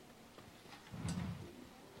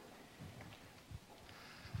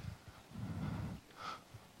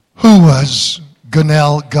 Who was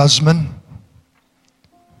Gonell Guzman?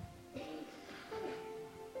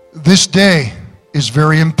 This day is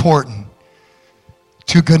very important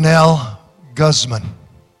to Gonell Guzman,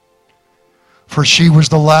 for she was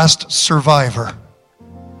the last survivor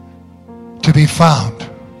to be found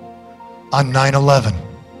on 9/11.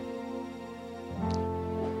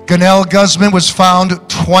 Gonell Guzman was found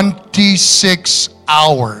 26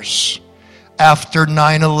 hours after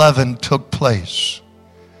 9/11 took place.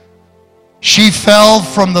 She fell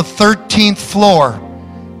from the 13th floor.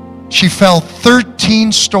 She fell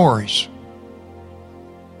 13 stories.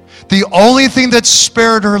 The only thing that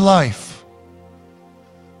spared her life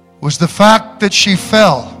was the fact that she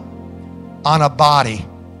fell on a body,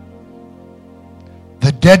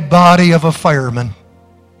 the dead body of a fireman.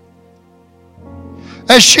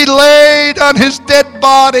 As she laid on his dead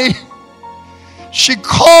body, she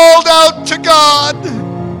called out to God.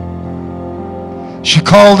 She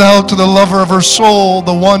called out to the lover of her soul,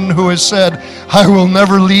 the one who has said, I will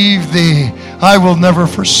never leave thee. I will never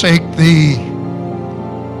forsake thee.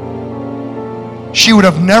 She would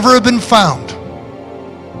have never been found.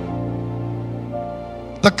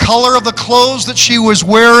 The color of the clothes that she was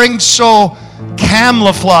wearing so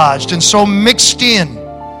camouflaged and so mixed in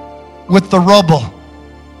with the rubble.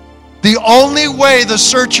 The only way the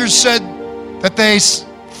searchers said that they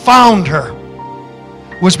found her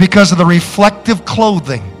was because of the reflective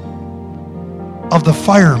clothing of the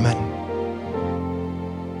fireman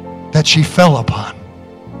that she fell upon.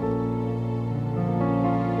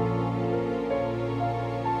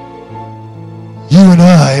 You and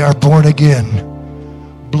I are born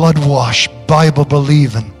again, blood-washed,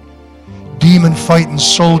 Bible-believing, demon-fighting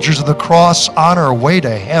soldiers of the cross on our way to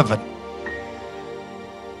heaven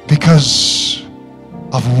because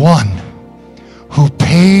of one who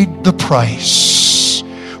paid the price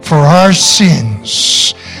for our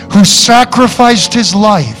sins, who sacrificed his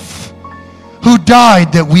life, who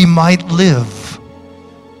died that we might live.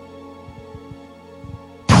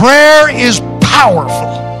 Prayer is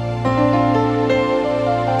powerful.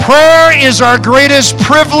 Prayer is our greatest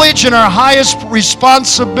privilege and our highest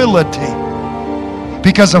responsibility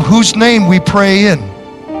because of whose name we pray in.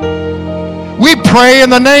 We pray in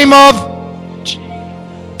the name of,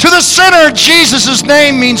 to the sinner, Jesus'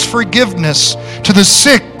 name means forgiveness. To the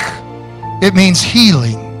sick, it means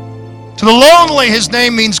healing. To the lonely, his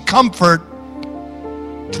name means comfort.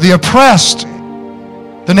 To the oppressed,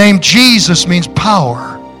 the name Jesus means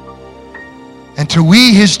power. And to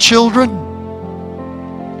we, his children,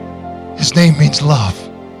 his name means love.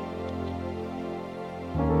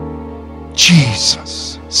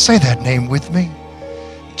 Jesus. Say that name with me.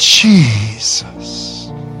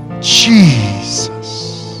 Jesus. Jesus.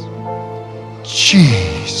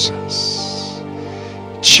 Jesus.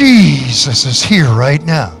 Jesus is here right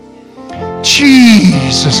now.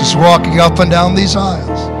 Jesus is walking up and down these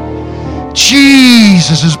aisles.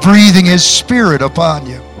 Jesus is breathing his Spirit upon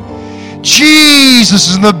you. Jesus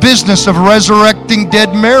is in the business of resurrecting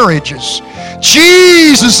dead marriages.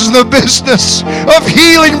 Jesus is in the business of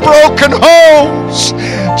healing broken homes.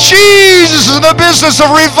 Jesus is in the business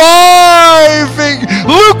of reviving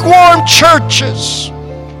lukewarm churches.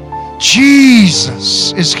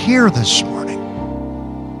 Jesus is here this morning.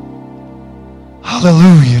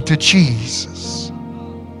 Hallelujah to Jesus.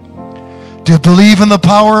 Do you believe in the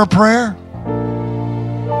power of prayer?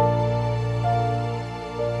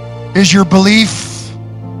 Is your belief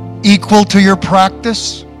equal to your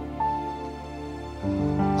practice?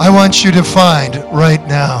 I want you to find right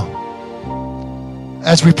now,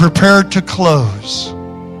 as we prepare to close,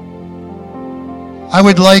 I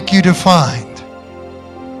would like you to find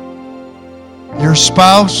your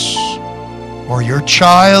spouse or your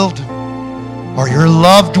child or your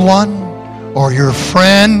loved one or your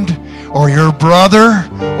friend or your brother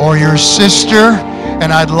or your sister,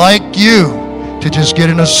 and I'd like you to just get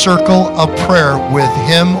in a circle of prayer with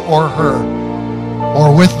him or her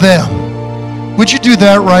or with them. Would you do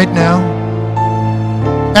that right now?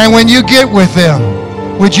 And when you get with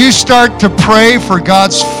them, would you start to pray for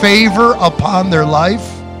God's favor upon their life?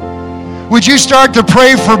 Would you start to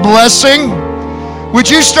pray for blessing? Would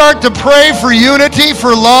you start to pray for unity,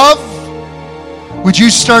 for love? Would you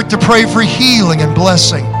start to pray for healing and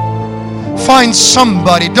blessing? Find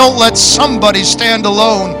somebody. Don't let somebody stand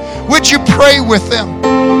alone. Would you pray with them?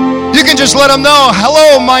 You can just let them know,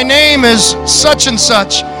 hello, my name is such and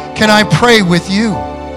such. Can I pray with you?